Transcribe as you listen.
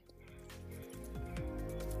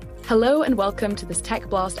Hello and welcome to this Tech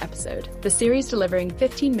Blast episode, the series delivering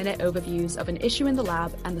 15-minute overviews of an issue in the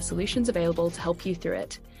lab and the solutions available to help you through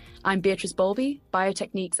it. I'm Beatrice Bowlby,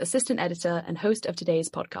 Biotechnique's assistant editor and host of today's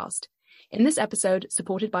podcast. In this episode,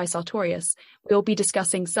 supported by Sartorius, we'll be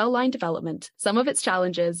discussing cell line development, some of its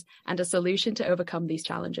challenges, and a solution to overcome these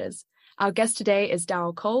challenges. Our guest today is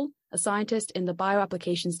Daryl Cole, a scientist in the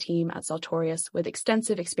bioapplications team at Sartorius with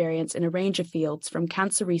extensive experience in a range of fields from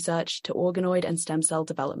cancer research to organoid and stem cell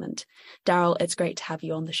development. Daryl, it's great to have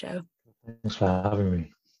you on the show. Thanks for having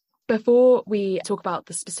me. Before we talk about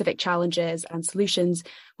the specific challenges and solutions,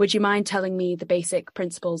 would you mind telling me the basic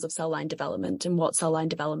principles of cell line development and what cell line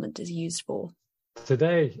development is used for?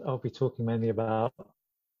 Today, I'll be talking mainly about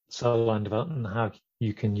cell line development and how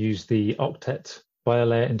you can use the Octet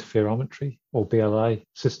biolayer interferometry, or BLI,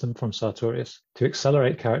 system from Sartorius to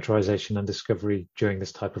accelerate characterization and discovery during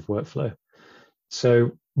this type of workflow.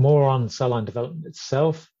 So more on cell line development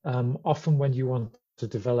itself. Often when you want to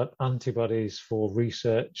develop antibodies for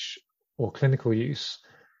research or clinical use,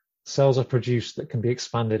 cells are produced that can be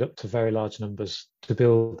expanded up to very large numbers to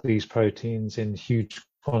build these proteins in huge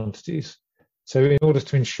quantities. So in order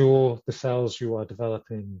to ensure the cells you are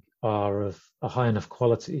developing are of a high enough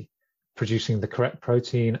quality, producing the correct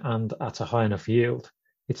protein and at a high enough yield,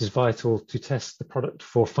 it is vital to test the product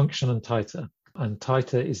for function and titer. And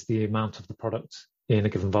titer is the amount of the product in a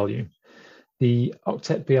given volume. The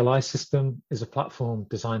Octet BLI system is a platform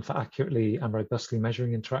designed for accurately and robustly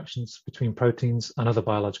measuring interactions between proteins and other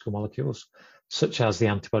biological molecules, such as the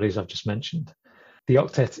antibodies I've just mentioned. The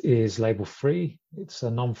Octet is label-free. It's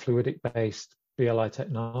a non-fluidic based BLI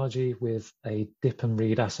technology with a dip and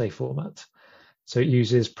read assay format. So it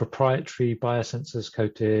uses proprietary biosensors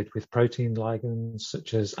coated with protein ligands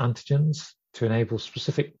such as antigens to enable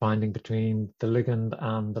specific binding between the ligand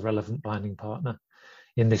and the relevant binding partner,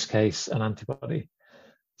 in this case, an antibody.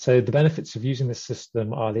 So the benefits of using this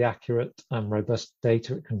system are the accurate and robust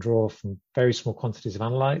data it can draw from very small quantities of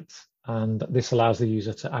analytes, and this allows the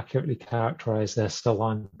user to accurately characterize their cell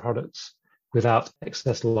line products without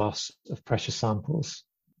excess loss of precious samples.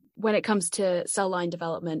 When it comes to cell line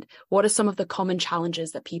development, what are some of the common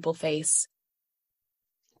challenges that people face?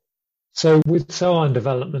 So with cell line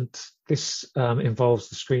development, this involves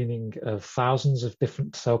the screening of thousands of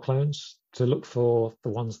different cell clones to look for the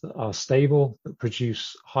ones that are stable, that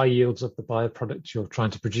produce high yields of the bioproduct you're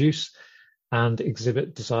trying to produce, and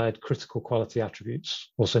exhibit desired critical quality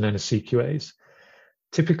attributes, also known as CQAs.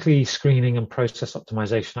 Typically, screening and process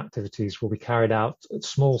optimization activities will be carried out at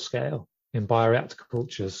small scale in bioreactor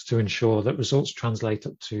cultures to ensure that results translate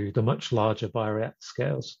up to the much larger bioreactor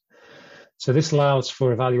scales. So this allows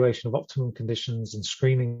for evaluation of optimum conditions and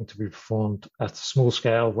screening to be performed at a small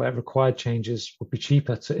scale where required changes would be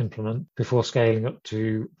cheaper to implement before scaling up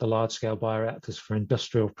to the large-scale bioreactors for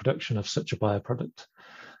industrial production of such a bioproduct.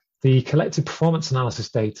 The collected performance analysis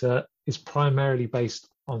data is primarily based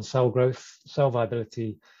on cell growth, cell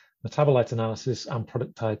viability, metabolite analysis, and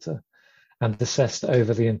product titer, and assessed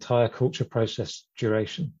over the entire culture process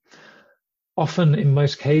duration. Often, in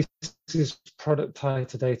most cases, product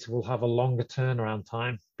titer data will have a longer turnaround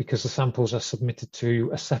time because the samples are submitted to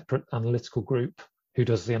a separate analytical group who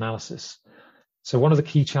does the analysis. So one of the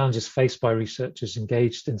key challenges faced by researchers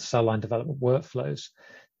engaged in cell line development workflows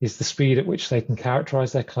is the speed at which they can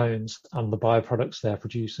characterize their clones and the bioproducts they're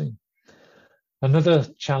producing. Another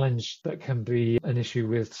challenge that can be an issue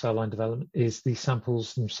with cell line development is the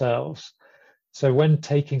samples themselves. So when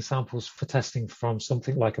taking samples for testing from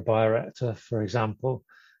something like a bioreactor, for example,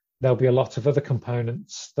 there'll be a lot of other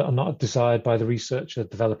components that are not desired by the researcher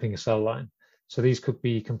developing a cell line. So these could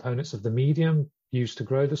be components of the medium used to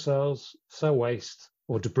grow the cells, cell waste,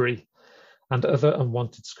 or debris, and other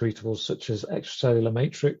unwanted secretables such as extracellular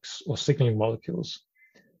matrix or signaling molecules.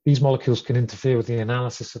 These molecules can interfere with the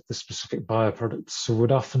analysis of the specific bioproducts, so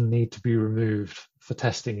would often need to be removed for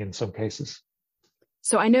testing in some cases.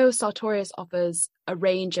 So I know Sartorius offers a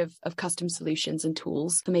range of custom solutions and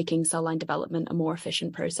tools for making cell line development a more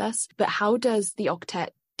efficient process, but how does the Octet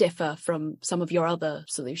differ from some of your other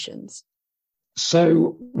solutions?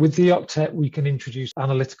 So with the Octet, we can introduce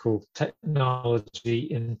analytical technology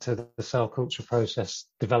into the cell culture process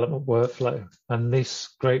development workflow, and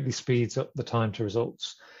this greatly speeds up the time to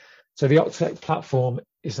results. So the Octet platform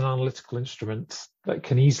is an analytical instrument that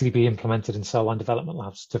can easily be implemented in cell line development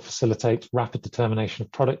labs to facilitate rapid determination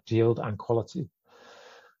of product yield and quality.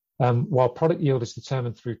 While product yield is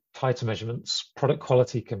determined through titer measurements, product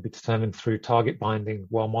quality can be determined through target binding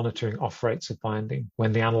while monitoring off rates of binding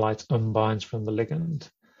when the analyte unbinds from the ligand.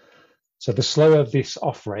 So the slower this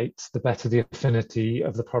off rate, the better the affinity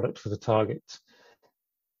of the product for the target.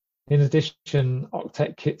 In addition,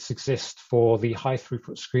 Octet kits exist for the high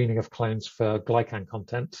throughput screening of clones for glycan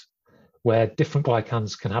content, where different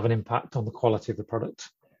glycans can have an impact on the quality of the product.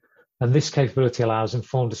 And this capability allows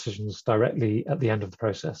informed decisions directly at the end of the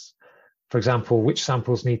process. For example, which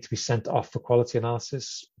samples need to be sent off for quality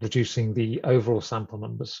analysis, reducing the overall sample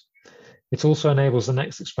numbers. It also enables the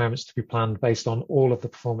next experiments to be planned based on all of the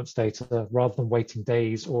performance data, rather than waiting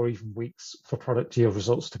days or even weeks for product yield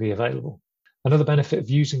results to be available. Another benefit of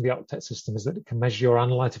using the Octet system is that it can measure your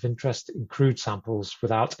analyte of interest in crude samples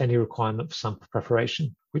without any requirement for sample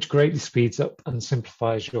preparation, which greatly speeds up and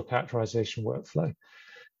simplifies your characterization workflow.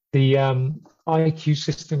 The IQ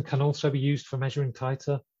system can also be used for measuring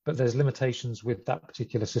titer, but there's limitations with that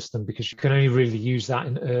particular system because you can only really use that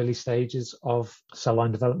in early stages of cell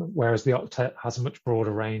line development, whereas the Octet has a much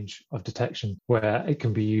broader range of detection where it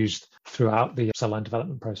can be used throughout the cell line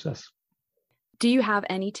development process. Do you have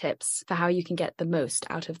any tips for how you can get the most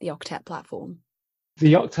out of the Octet platform?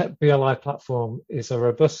 The Octet BLI platform is a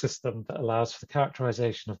robust system that allows for the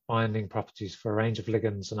characterization of binding properties for a range of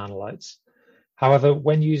ligands and analytes. However,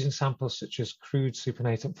 when using samples such as crude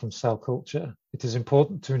supernatant from cell culture, it is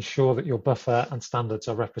important to ensure that your buffer and standards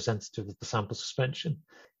are representative of the sample suspension.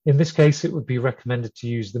 In this case, it would be recommended to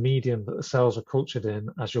use the medium that the cells are cultured in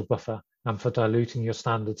as your buffer, and for diluting your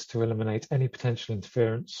standards to eliminate any potential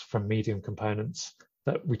interference from medium components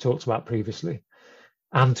that we talked about previously,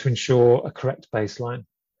 and to ensure a correct baseline.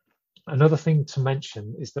 Another thing to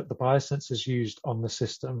mention is that the biosensors used on the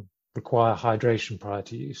system require hydration prior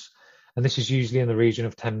to use. And this is usually in the region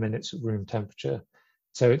of 10 minutes at room temperature.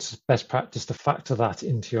 So it's best practice to factor that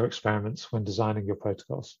into your experiments when designing your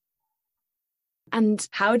protocols. And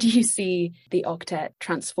how do you see the Octet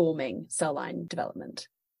transforming cell line development?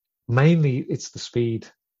 Mainly, it's the speed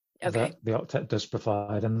that the Octet does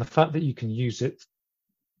provide, and the fact that you can use it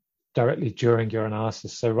directly during your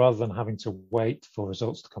analysis. So rather than having to wait for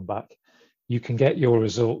results to come back, you can get your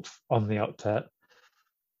result on the Octet,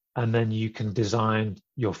 and then you can design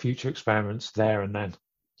your future experiments there and then.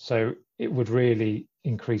 So it would really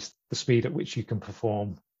increase the speed at which you can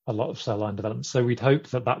perform a lot of cell line development. So we'd hope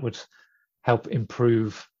that that would help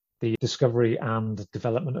improve the discovery and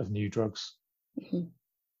development of new drugs. Mm-hmm.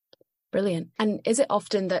 Brilliant. And is it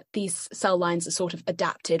often that these cell lines are sort of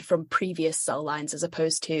adapted from previous cell lines as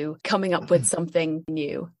opposed to coming up with something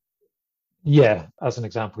new? Yeah, as an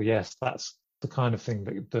example, yes, that's the kind of thing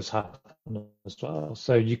that does happen as well.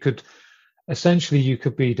 So you could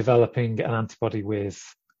be developing an antibody with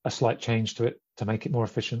a slight change to it to make it more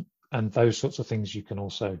efficient. And those sorts of things you can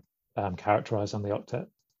also characterize on the Octet.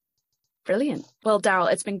 Brilliant. Well,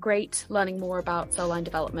 Daryl, it's been great learning more about cell line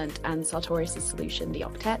development and Sartorius' solution, the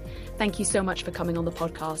Octet. Thank you so much for coming on the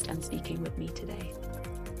podcast and speaking with me today.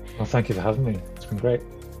 Well, thank you for having me. It's been great.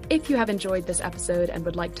 If you have enjoyed this episode and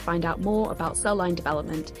would like to find out more about cell line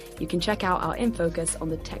development, you can check out our in-focus on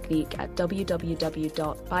the technique at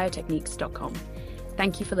www.biotechniques.com.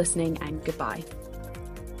 Thank you for listening and goodbye.